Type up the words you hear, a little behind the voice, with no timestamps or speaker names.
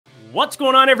What's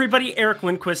going on, everybody? Eric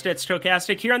Lindquist at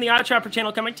Stochastic here on the Odd Shopper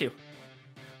channel, coming to you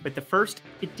with the first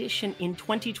edition in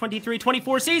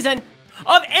 2023-24 season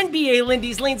of NBA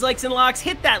Lindy's Lanes, Likes, and Locks.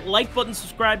 Hit that like button,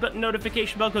 subscribe button,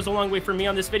 notification bell. Goes a long way for me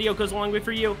on this video, goes a long way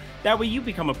for you. That way you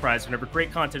become a prize whenever great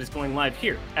content is going live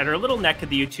here at our little neck of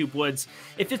the YouTube woods.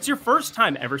 If it's your first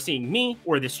time ever seeing me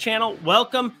or this channel,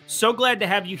 welcome. So glad to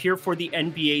have you here for the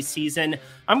NBA season.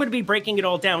 I'm going to be breaking it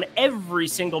all down every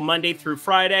single Monday through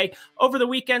Friday. Over the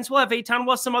weekends, we'll have Aton,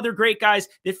 we'll have some other great guys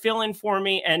that fill in for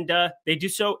me, and they do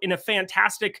so in a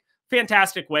fantastic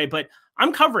way. But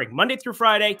I'm covering Monday through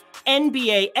Friday,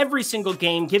 NBA, every single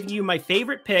game, giving you my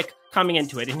favorite pick coming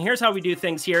into it. And here's how we do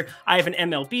things here. I have an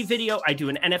MLB video, I do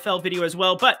an NFL video as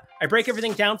well, but I break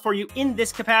everything down for you in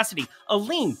this capacity. A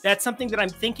lean, that's something that I'm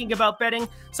thinking about betting,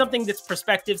 something that's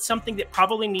prospective, something that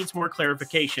probably needs more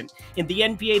clarification. In the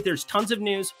NBA, there's tons of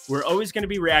news. We're always going to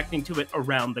be reacting to it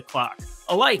around the clock.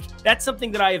 A like, that's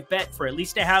something that I have bet for at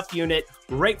least a half unit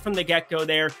right from the get-go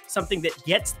there, something that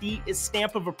gets the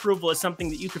stamp of approval as something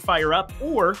that you could fire up,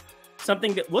 or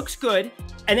something that looks good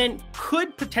and then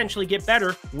could potentially get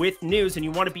better with news, and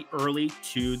you want to be early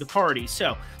to the party.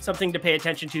 So something to pay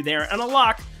attention to there. And a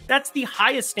lock, that's the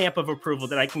highest stamp of approval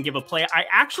that I can give a play. I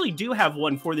actually do have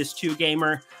one for this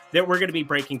two-gamer that we're going to be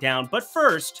breaking down. But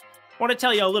first, I want to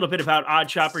tell you a little bit about Odd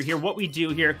Shopper here. What we do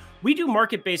here, we do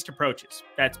market-based approaches.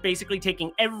 That's basically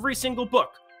taking every single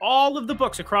book, all of the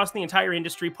books across the entire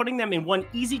industry, putting them in one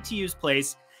easy-to-use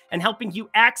place and helping you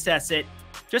access it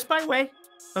just by way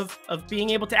of being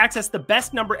able to access the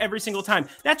best number every single time.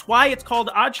 That's why it's called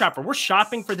Odd Shopper. We're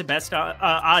shopping for the best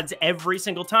odds every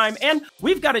single time, and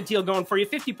we've got a deal going for you,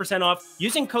 50% off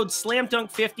using code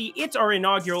SLAMDUNK50. It's our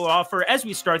inaugural offer as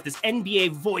we start this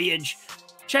NBA voyage.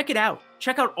 Check it out.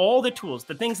 Check out all the tools,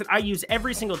 the things that I use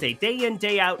every single day in,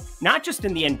 day out, not just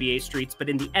in the NBA streets, but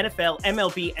in the NFL,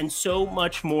 MLB, and so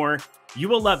much more. You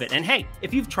will love it. And hey,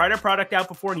 if you've tried our product out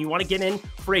before and you want to get in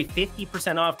for a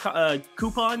 50% off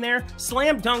coupon there,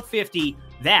 Slam Dunk 50,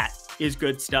 that is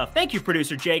good stuff. Thank you,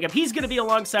 producer Jacob. He's going to be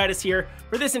alongside us here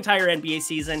for this entire NBA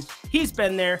season. He's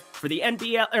been there for the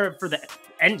NBL, or for the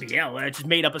NBL, I just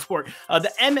made up a sport.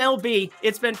 The MLB,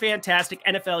 it's been fantastic.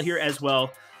 NFL here as well.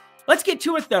 Let's get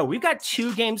to it, though. We've got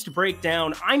two games to break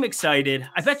down. I'm excited.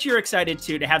 I bet you're excited,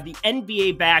 too, to have the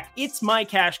NBA back. It's my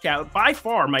cash cow. By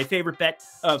far, my favorite bet,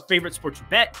 favorite sport to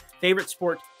bet, favorite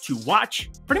sport to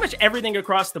watch. Pretty much everything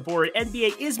across the board.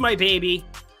 NBA is my baby,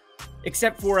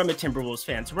 except for I'm a Timberwolves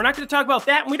fan. So we're not going to talk about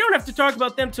that, and we don't have to talk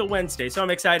about them till Wednesday, so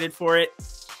I'm excited for it.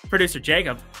 Producer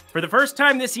Jacob, for the first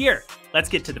time this year, let's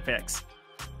get to the picks.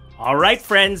 All right,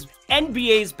 friends,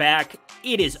 NBA's back.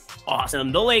 It is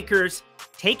awesome. The Lakers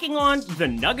taking on the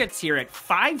Nuggets here at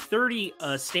 5:30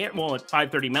 at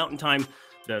 5:30 Mountain Time,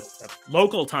 the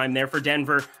local time there for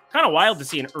Denver. Kind of wild to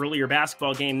see an earlier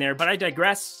basketball game there, but I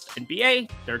digress. NBA,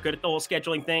 they're good at the whole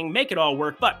scheduling thing, make it all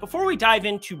work. But before we dive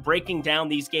into breaking down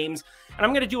these games, and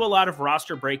I'm going to do a lot of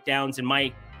roster breakdowns and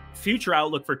my future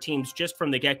outlook for teams just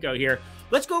from the get-go here,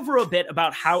 let's go over a bit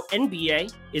about how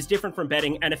NBA is different from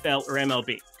betting NFL or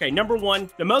MLB. Okay, number one,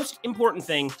 the most important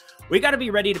thing, we got to be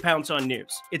ready to pounce on news.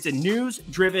 It's a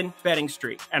news-driven betting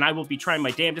streak, and I will be trying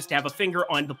my damnedest to have a finger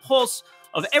on the pulse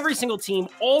of every single team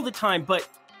all the time, but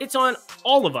it's on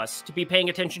all of us to be paying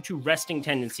attention to resting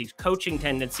tendencies, coaching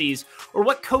tendencies, or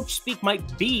what coach speak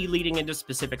might be leading into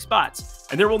specific spots.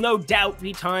 And there will no doubt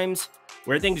be times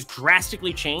where things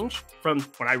drastically change from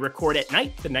when I record at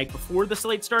night, the night before the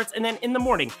slate starts, and then in the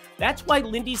morning. That's why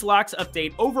Lindy's Locks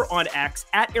update over on X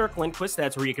at Eric Lindquist.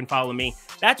 That's where you can follow me.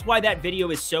 That's why that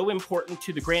video is so important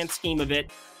to the grand scheme of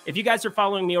it. If you guys are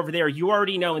following me over there, you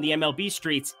already know in the MLB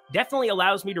streets, definitely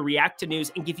allows me to react to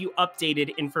news and give you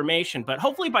updated information. But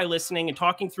hopefully by listening and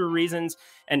talking through reasons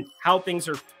and how things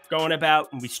are going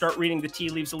about, and we start reading the tea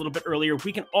leaves a little bit earlier,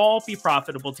 we can all be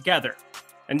profitable together.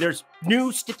 And there's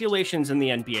new stipulations in the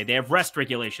NBA. They have rest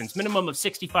regulations, minimum of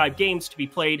 65 games to be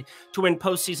played to win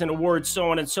postseason awards,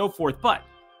 so on and so forth. But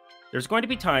there's going to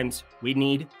be times we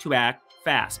need to act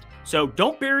fast. So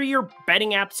don't bury your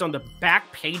betting apps on the back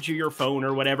page of your phone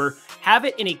or whatever. Have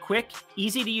it in a quick,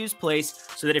 easy-to-use place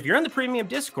so that if you're in the premium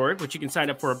Discord, which you can sign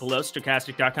up for below,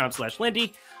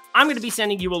 stochastic.com/Lindy, I'm going to be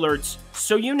sending you alerts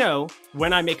so you know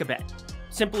when I make a bet.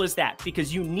 Simple as that,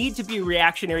 because you need to be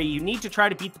reactionary. You need to try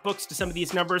to beat the books to some of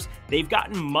these numbers. They've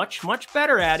gotten much, much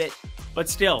better at it, but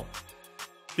still,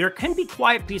 there can be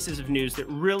quiet pieces of news that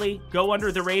really go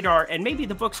under the radar, and maybe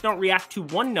the books don't react to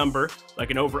one number,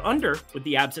 like an over-under with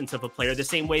the absence of a player, the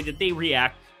same way that they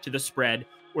react to the spread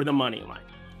or the money line.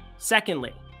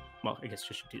 Secondly, well, I guess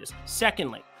I should do this.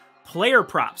 Secondly, player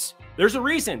props. There's a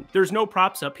reason there's no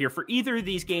props up here for either of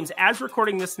these games as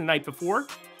recording this the night before.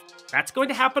 That's going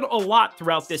to happen a lot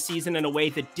throughout this season in a way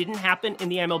that didn't happen in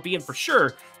the MLB, and for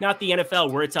sure, not the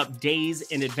NFL, where it's up days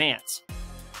in advance.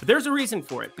 But there's a reason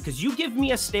for it, because you give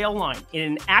me a stale line in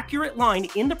an accurate line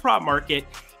in the prop market,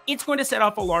 it's going to set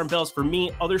off alarm bells for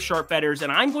me, other sharp bettors,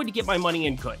 and I'm going to get my money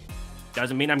in good.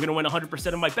 Doesn't mean I'm going to win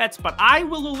 100% of my bets, but I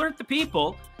will alert the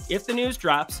people if the news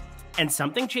drops and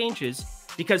something changes,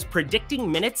 because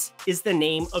predicting minutes is the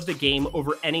name of the game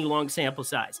over any long sample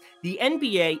size. The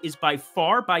NBA is by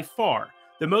far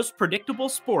the most predictable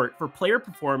sport for player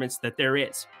performance that there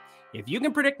is. If you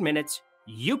can predict minutes,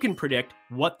 you can predict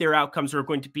what their outcomes are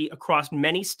going to be across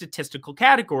many statistical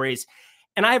categories.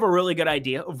 And I have a really good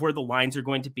idea of where the lines are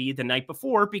going to be the night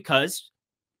before, because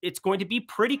it's going to be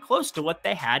pretty close to what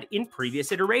they had in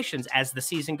previous iterations as the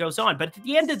season goes on. But at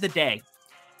the end of the day,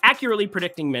 accurately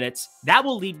predicting minutes, that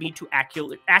will lead me to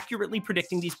accurately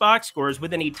predicting these box scores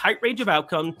within a tight range of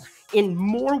outcome in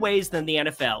more ways than the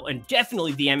NFL and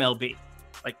definitely the MLB.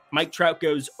 Like Mike Trout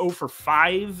goes 0 for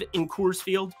 5 in Coors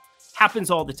Field. Happens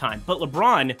all the time. But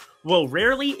LeBron will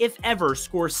rarely, if ever,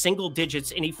 score single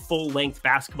digits in a full-length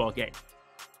basketball game.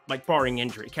 Like barring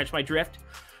injury. Catch my drift?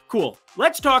 Cool.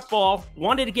 Let's talk ball.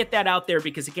 Wanted to get that out there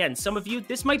because, again, some of you,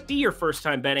 this might be your first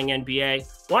time betting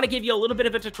NBA. Want to give you a little bit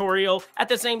of a tutorial at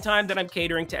the same time that I'm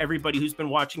catering to everybody who's been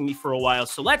watching me for a while.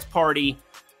 So let's party.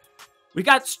 We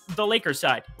got the Lakers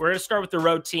side. We're going to start with the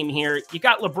road team here. You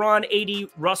got LeBron, AD,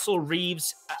 Russell,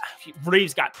 Reeves.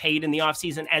 Reeves got paid in the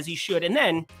offseason, as he should. And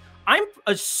then I'm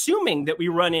assuming that we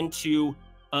run into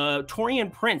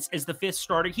Taurean Prince as the fifth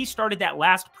starter. He started that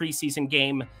last preseason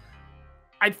game.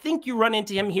 I think you run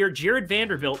into him here. Jared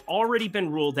Vanderbilt, already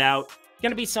been ruled out.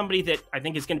 Going to be somebody that I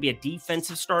think is going to be a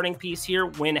defensive starting piece here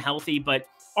when healthy, but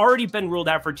already been ruled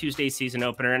out for Tuesday's season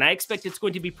opener. And I expect it's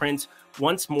going to be Prince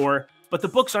once more, but the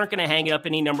books aren't going to hang up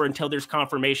any number until there's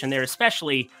confirmation there,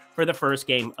 especially for the first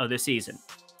game of the season.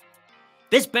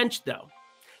 This bench, though,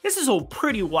 this is a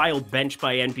pretty wild bench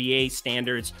by NBA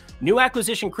standards. New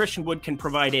acquisition Christian Wood can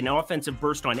provide an offensive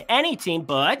burst on any team,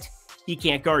 but he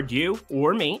can't guard you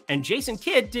or me, and Jason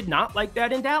Kidd did not like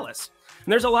that in Dallas.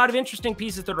 And there's a lot of interesting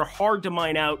pieces that are hard to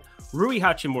mine out. Rui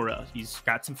Hachimura, he's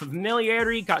got some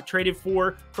familiarity, got traded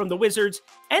from the Wizards,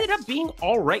 ended up being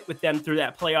all right with them through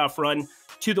that playoff run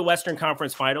to the Western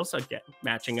Conference Finals, again,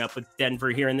 matching up with Denver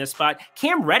here in this spot.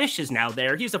 Cam Reddish is now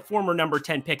there. He's a former number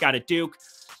 10 pick out of Duke.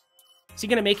 Is he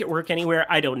going to make it work anywhere?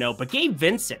 I don't know. But Gabe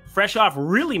Vincent, fresh off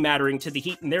really mattering to the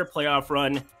Heat in their playoff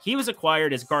run, he was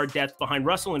acquired as guard depth behind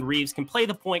Russell and Reeves, can play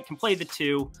the point, can play the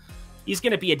two. He's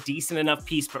going to be a decent enough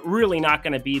piece, but really not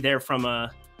going to be there from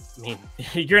a... I mean,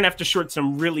 you're going to have to short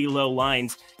some really low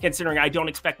lines, considering I don't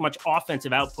expect much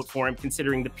offensive output for him,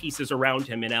 considering the pieces around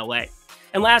him in LA.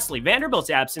 And lastly, Vanderbilt's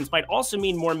absence might also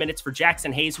mean more minutes for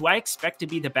Jackson Hayes, who I expect to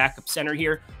be the backup center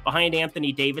here behind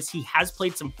Anthony Davis. He has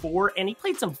played some 4, and he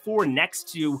played some 4 next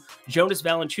to Jonas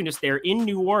Valanciunas there in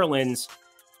New Orleans.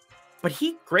 But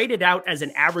he graded out as an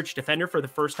average defender for the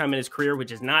first time in his career,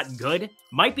 which is not good.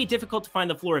 Might be difficult to find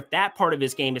the floor if that part of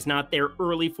his game is not there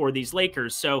early for these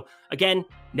Lakers. So again,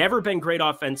 never been great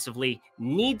offensively,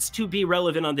 needs to be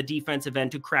relevant on the defensive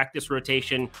end to crack this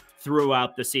rotation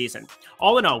throughout the season.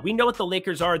 All in all, we know what the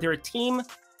Lakers are. They're a team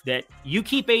that you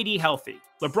keep AD healthy.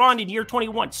 LeBron in year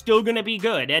 21, still going to be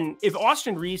good. And if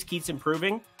Austin Reeves keeps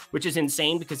improving, which is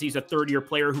insane because he's a third-year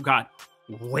player who got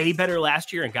way better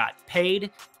last year and got paid,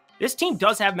 this team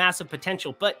does have massive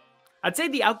potential, but I'd say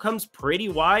the outcome's pretty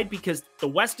wide because the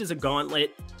West is a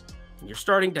gauntlet. And you're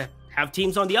starting to have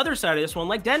teams on the other side of this one,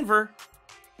 like Denver.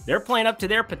 They're playing up to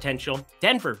their potential.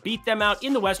 Denver beat them out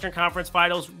in the Western Conference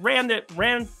Finals, ran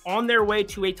on their way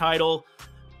to a title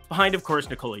behind, of course,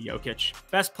 Nikola Jokic,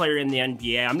 best player in the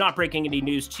NBA. I'm not breaking any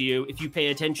news to you. If you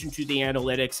pay attention to the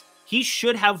analytics, he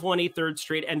should have won a 3rd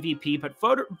straight MVP, but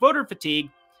voter fatigue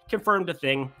confirmed a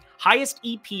thing. Highest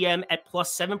EPM at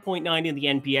plus 7.9 in the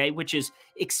NBA, which is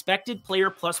expected player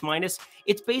plus minus.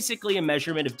 It's basically a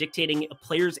measurement of dictating a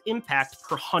player's impact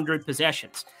per 100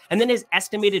 possessions. And then his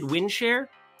estimated win share,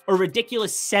 a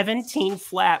ridiculous 17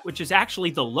 flat, which is actually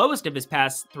the lowest of his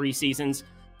past 3 seasons,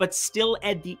 but still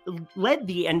led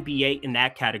the NBA in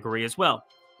that category as well.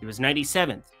 He was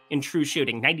 97th in true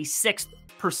shooting, 96th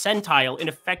percentile in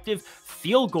effective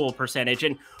field goal percentage.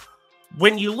 And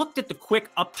when you looked at the quick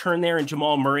upturn there in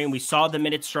Jamal Murray and we saw the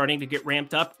minutes starting to get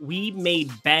ramped up, we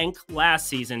made bank last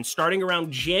season, starting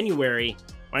around January,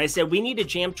 when I said we need to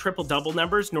jam triple-double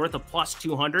numbers north of plus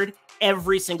 200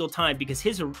 every single time because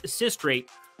his assist rate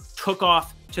took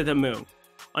off to the moon.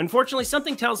 Unfortunately,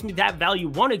 something tells me that value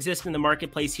won't exist in the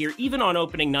marketplace here, even on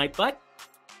opening night, but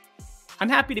I'm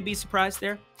happy to be surprised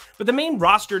there. But the main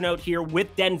roster note here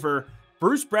with Denver,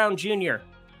 Bruce Brown Jr.,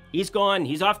 He's gone.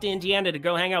 He's off to Indiana to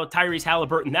go hang out with Tyrese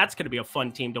Halliburton. That's going to be a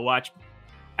fun team to watch.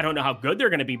 I don't know how good they're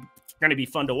going to be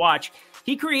fun to watch.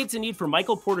 He creates a need for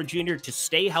Michael Porter Jr. to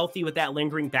stay healthy with that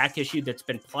lingering back issue that's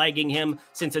been plaguing him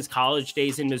since his college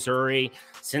days in Missouri,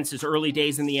 since his early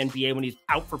days in the NBA when he's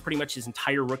out for pretty much his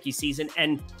entire rookie season.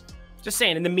 And just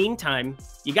saying, in the meantime,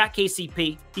 you got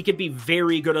KCP. He could be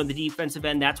very good on the defensive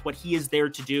end. That's what he is there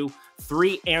to do.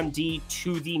 3 and D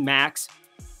to the max.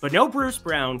 But no Bruce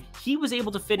Brown. He was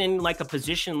able to fit in like a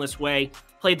positionless way.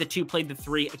 Played the 2, played the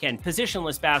 3. Again,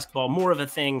 positionless basketball, more of a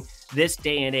thing this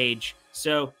day and age.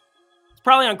 So it's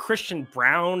probably on Christian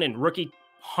Brown and rookie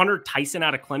Hunter Tyson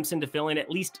out of Clemson to fill in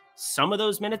at least some of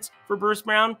those minutes for Bruce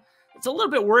Brown. It's a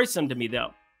little bit worrisome to me,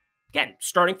 though. Again,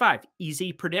 starting 5,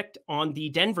 easy predict on the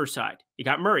Denver side. You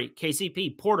got Murray,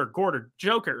 KCP, Porter, Gorder,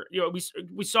 Joker. You know,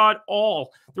 we saw it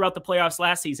all throughout the playoffs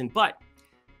last season, but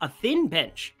a thin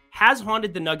bench has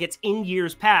haunted the Nuggets in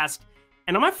years past,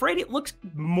 and I'm afraid it looks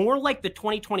more like the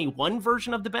 2021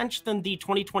 version of the bench than the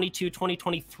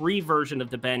 2022-2023 version of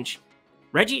the bench.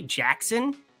 Reggie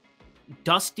Jackson,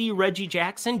 Dusty Reggie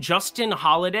Jackson, Justin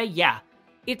Holiday, yeah,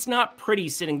 it's not pretty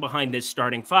sitting behind this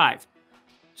starting 5.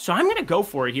 So I'm going to go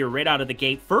for it here right out of the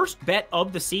gate. First bet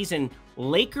of the season,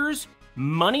 Lakers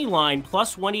money line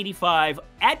plus 185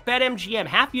 at BetMGM,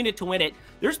 half unit to win it.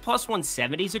 There's plus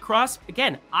 170s across.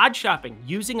 Again, odd shopping,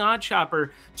 using Odd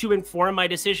Shopper to inform my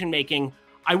decision making.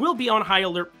 I will be on high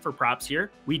alert for props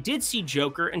here. We did see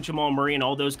Joker and Jamal Murray and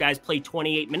all those guys play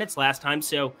 28 minutes last time.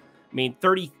 So, I mean,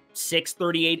 36,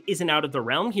 38 isn't out of the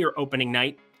realm here opening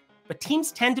night. But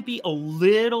teams tend to be a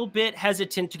little bit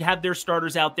hesitant to have their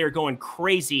starters out there going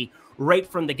crazy right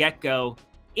from the get-go.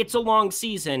 It's a long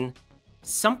season.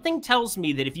 Something tells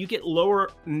me that if you get lower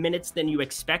minutes than you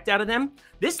expect out of them,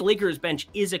 this Lakers bench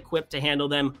is equipped to handle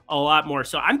them a lot more.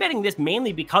 So I'm betting this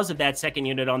mainly because of that second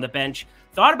unit on the bench.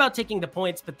 Thought about taking the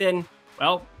points, but then,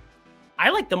 well,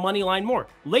 I like the money line more.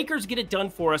 Lakers get it done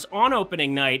for us on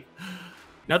opening night.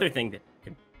 Another thing that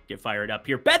can get fired up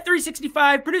here.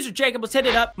 Bet365, producer Jacob, let's hit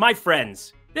it up. My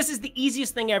friends, this is the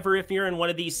easiest thing ever if you're in one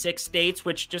of these 6 states,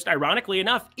 which just ironically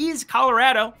enough is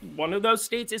Colorado. One of those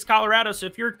states is Colorado. So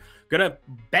if you're going to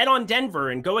bet on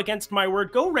Denver and go against my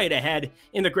word, go right ahead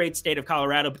in the great state of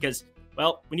Colorado because,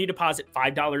 well, when you deposit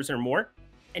 $5 or more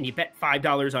and you bet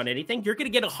 $5 on anything, you're going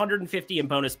to get 150 in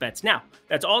bonus bets. Now,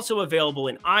 that's also available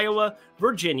in Iowa,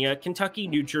 Virginia, Kentucky,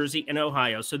 New Jersey, and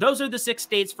Ohio. So those are the 6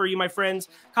 states for you, my friends.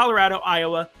 Colorado,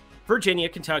 Iowa, Virginia,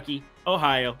 Kentucky,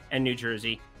 Ohio, and New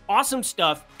Jersey. Awesome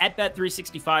stuff at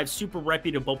Bet365, super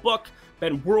reputable book,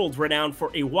 been world renowned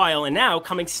for a while, and now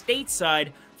coming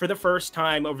stateside for the first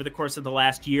time over the course of the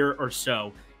last year or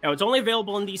so. Now, it's only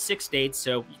available in these 6 states,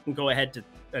 so you can go ahead to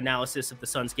analysis of the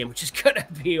Suns game, which is going to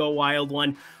be a wild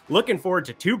one. Looking forward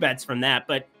to 2 bets from that,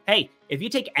 but hey, if you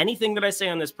take anything that I say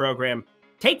on this program,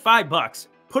 take $5,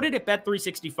 put it at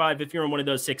Bet365 if you're in one of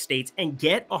those 6 states, and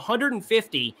get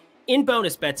 150 in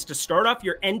bonus bets to start off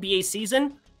your NBA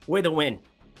season with a win.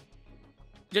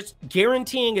 Just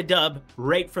guaranteeing a dub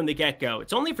right from the get-go.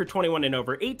 It's only for 21 and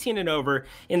over, 18 and over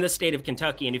in the state of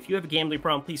Kentucky. And if you have a gambling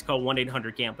problem, please call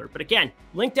 1-800-GAMBLER. But again,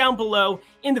 link down below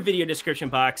in the video description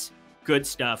box. Good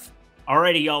stuff.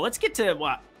 Alrighty, y'all. Let's get to,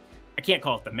 well, I can't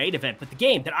call it the main event, but the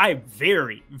game that I am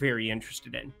very, very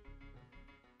interested in.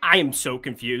 I am so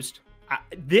confused.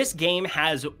 This game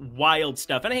has wild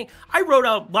stuff. And I wrote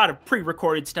out a lot of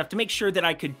pre-recorded stuff to make sure that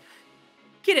I could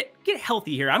get it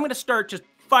healthy here. I'm going to start just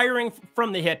firing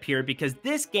from the hip here because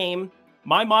this game,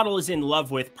 my model is in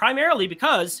love with, primarily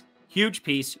because, huge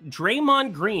piece,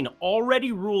 Draymond Green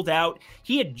already ruled out.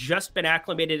 He had just been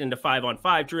acclimated into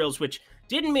 5-on-5 drills, which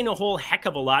didn't mean a whole heck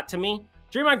of a lot to me.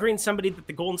 Draymond Green's somebody that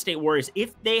the Golden State Warriors,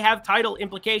 if they have title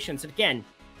implications, and again,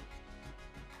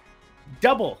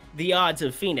 double the odds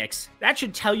of Phoenix, that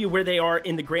should tell you where they are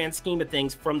in the grand scheme of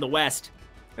things from the West.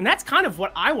 And that's kind of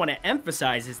what I want to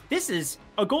emphasize is this is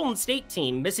a Golden State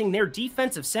team missing their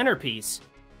defensive centerpiece.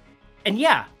 And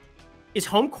yeah, is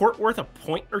home court worth a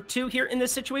point or two here in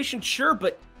this situation? Sure,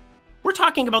 but we're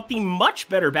talking about the much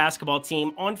better basketball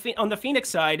team on the Phoenix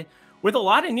side with a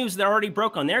lot of news that already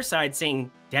broke on their side saying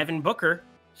Devin Booker,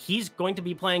 he's going to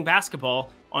be playing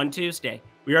basketball on Tuesday.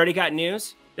 We already got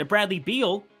news that Bradley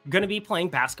Beal going to be playing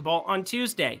basketball on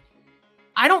Tuesday.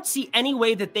 I don't see any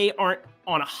way that they aren't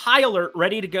on a high alert,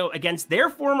 ready to go against their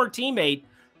former teammate,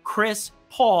 Chris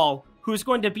Paul, who's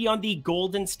going to be on the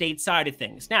Golden State side of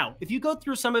things. Now, if you go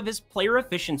through some of his player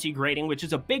efficiency grading, which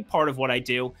is a big part of what I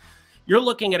do, you're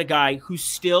looking at a guy who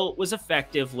still was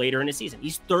effective later in the season.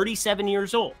 He's 37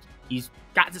 years old. He's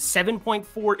got a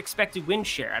 7.4 expected win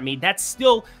share. I mean, that's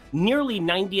still nearly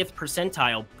 90th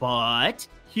percentile, but,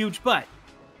 huge but,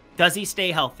 does he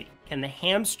stay healthy? Can the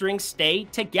hamstrings stay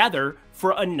together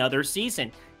for another season?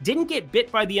 Didn't get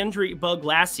bit by the injury bug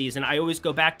last season. I always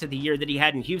go back to the year that he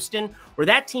had in Houston, where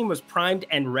that team was primed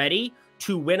and ready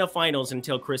to win a finals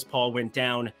until Chris Paul went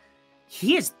down.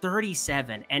 He is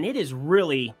 37, and it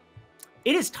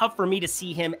is tough for me to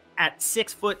see him at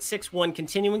 6'6'1",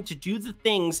 continuing to do the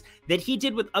things that he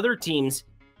did with other teams,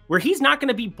 where he's not going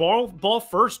to be ball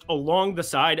first along the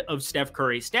side of Steph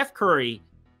Curry. Steph Curry,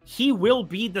 he will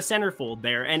be the centerfold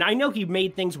there. And I know he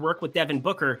made things work with Devin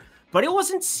Booker, but it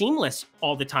wasn't seamless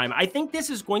all the time. I think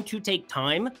this is going to take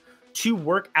time to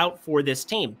work out for this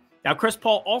team. Now, Chris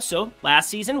Paul also, last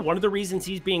season, one of the reasons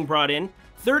he's being brought in,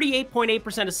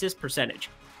 38.8% assist percentage.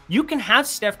 You can have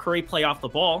Steph Curry play off the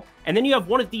ball, and then you have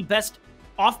one of the best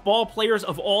off-ball players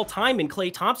of all time in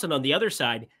Klay Thompson on the other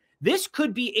side. This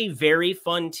could be a very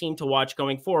fun team to watch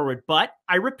going forward, but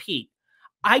I repeat,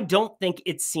 I don't think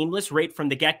it's seamless right from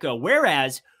the get-go.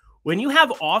 Whereas when you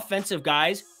have offensive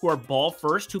guys who are ball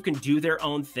first, who can do their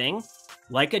own thing,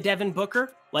 like a Devin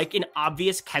Booker, like an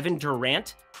obvious Kevin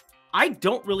Durant, I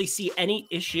don't really see any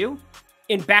issue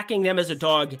in backing them as a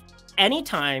dog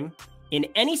anytime, in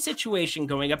any situation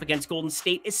going up against Golden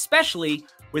State, especially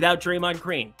without Draymond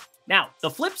Green. Now,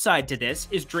 the flip side to this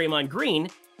is Draymond Green.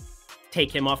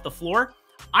 Take him off the floor.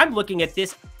 I'm looking at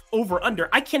this over-under.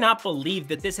 I cannot believe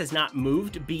that this has not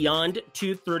moved beyond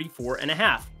 234.5.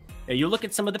 Now, you look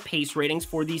at some of the pace ratings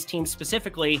for these teams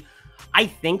specifically. I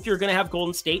think you're going to have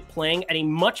Golden State playing at a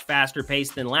much faster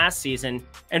pace than last season.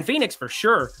 And Phoenix, for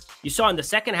sure, you saw in the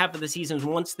second half of the season,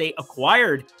 once they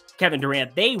acquired Kevin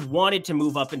Durant, they wanted to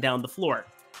move up and down the floor.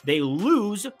 They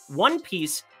lose one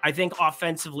piece, I think,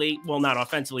 offensively. Well, not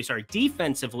offensively, sorry,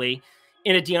 defensively,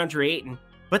 in a DeAndre Ayton.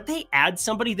 But they add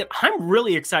somebody that I'm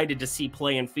really excited to see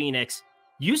play in Phoenix,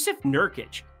 Jusuf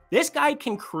Nurkic. This guy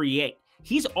can create.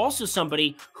 He's also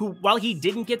somebody who, while he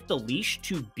didn't get the leash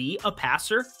to be a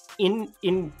passer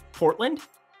in Portland,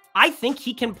 I think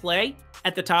he can play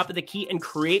at the top of the key and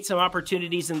create some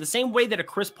opportunities in the same way that a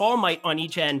Chris Paul might on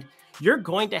each end. You're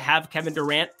going to have Kevin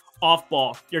Durant off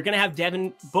ball. You're going to have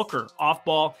Devin Booker off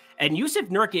ball. And Jusuf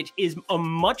Nurkic is a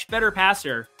much better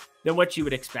passer than what you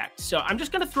would expect. So I'm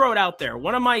just going to throw it out there.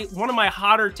 One of my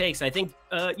hotter takes, I think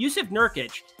Jusuf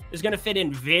Nurkic is going to fit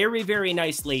in very, very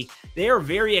nicely. They are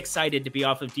very excited to be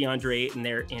off of DeAndre Ayton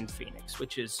there in Phoenix,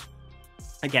 which is,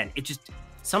 again, it just,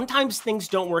 sometimes things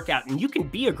don't work out. And you can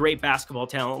be a great basketball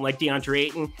talent like DeAndre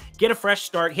Ayton, get a fresh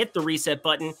start, hit the reset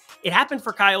button. It happened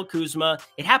for Kyle Kuzma.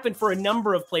 It happened for a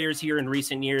number of players here in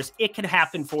recent years. It could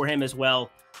happen for him as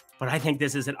well. But I think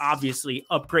this is an obviously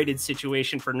upgraded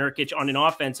situation for Nurkic on an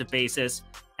offensive basis.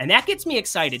 And that gets me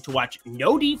excited to watch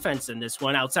no defense in this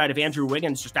one outside of Andrew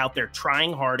Wiggins just out there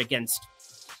trying hard against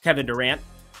Kevin Durant.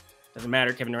 Doesn't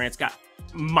matter. Kevin Durant's got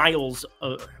miles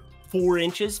of 4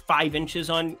 inches, 5 inches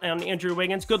on Andrew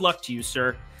Wiggins. Good luck to you,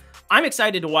 sir. I'm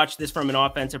excited to watch this from an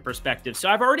offensive perspective. So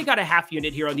I've already got a half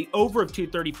unit here on the over of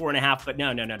 234.5, but no.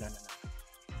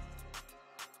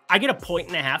 I get a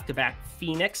 1.5 to back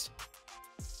Phoenix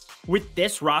with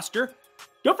this roster.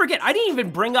 Don't forget, I didn't even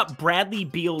bring up Bradley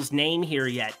Beal's name here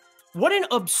yet. What an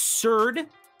absurd,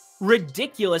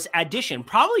 ridiculous addition.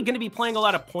 Probably going to be playing a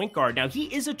lot of point guard. Now, he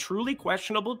is a truly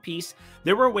questionable piece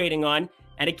that we're waiting on.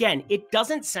 And again, it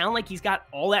doesn't sound like he's got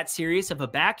all that serious of a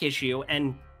back issue.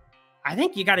 And I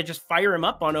think you got to just fire him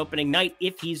up on opening night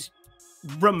if he's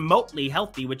remotely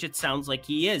healthy, which it sounds like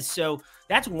he is. So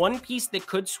that's one piece that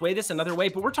could sway this another way.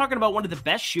 But we're talking about one of the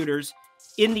best shooters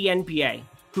in the NBA,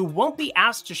 who won't be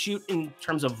asked to shoot in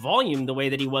terms of volume the way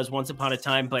that he was once upon a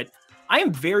time. But I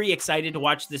am very excited to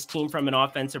watch this team from an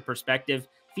offensive perspective.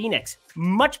 Phoenix,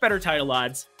 much better title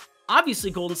odds.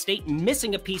 Obviously, Golden State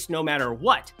missing a piece no matter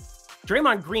what.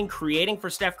 Draymond Green creating for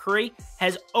Steph Curry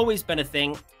has always been a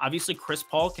thing. Obviously, Chris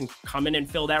Paul can come in and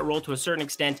fill that role to a certain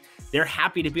extent. They're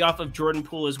happy to be off of Jordan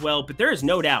Poole as well, but there is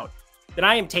no doubt that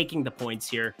I am taking the points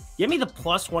here. Give me the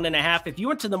plus 1.5. If you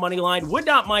went to the money line, would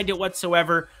not mind it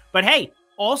whatsoever. But hey,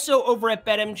 also over at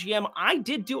BetMGM, I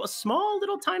did do a small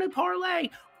little tiny parlay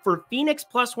for Phoenix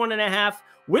plus 1.5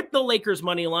 with the Lakers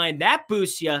money line. That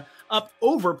boosts you up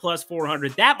over plus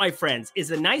 400. That, my friends, is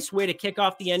a nice way to kick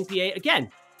off the NBA. Again,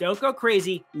 don't go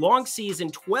crazy. Long season,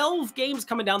 12 games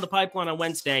coming down the pipeline on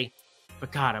Wednesday.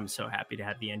 But God, I'm so happy to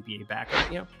have the NBA back,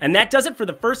 aren't you? And that does it for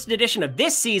the first edition of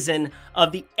this season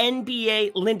of the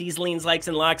NBA Lindy's Leans, Likes,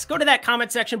 and Locks. Go to that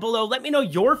comment section below. Let me know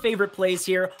your favorite plays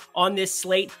here on this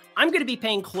slate. I'm going to be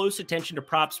paying close attention to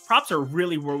props. Props are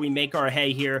really where we make our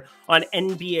hay here on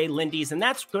NBA Lindy's, and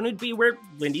that's going to be where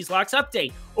Lindy's Locks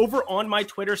update over on my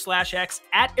Twitter/X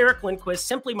at Eric Lindquist,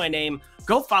 simply my name.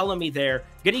 Go follow me there.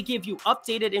 Going to give you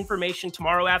updated information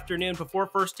tomorrow afternoon before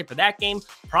first tip of that game,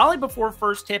 probably before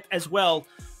first tip as well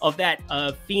of that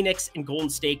Phoenix and Golden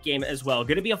State game as well.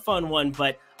 Going to be a fun one,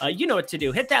 but you know what to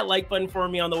do. Hit that like button for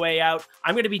me on the way out.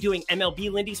 I'm going to be doing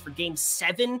MLB Lindy's for Game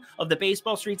 7 of the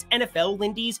Baseball Streets, NFL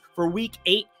Lindy's for Week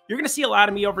 8. You're going to see a lot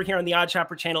of me over here on the Odd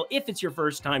Shopper channel if it's your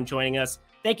first time joining us.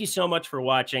 Thank you so much for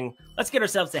watching. Let's get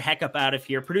ourselves the heck up out of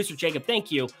here. Producer Jacob,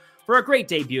 thank you for a great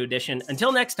debut edition.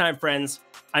 Until next time, friends,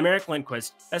 I'm Eric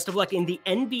Lindquist. Best of luck in the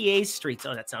NBA streets.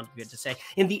 Oh, that sounds good to say.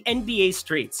 In the NBA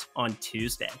streets on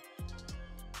Tuesday.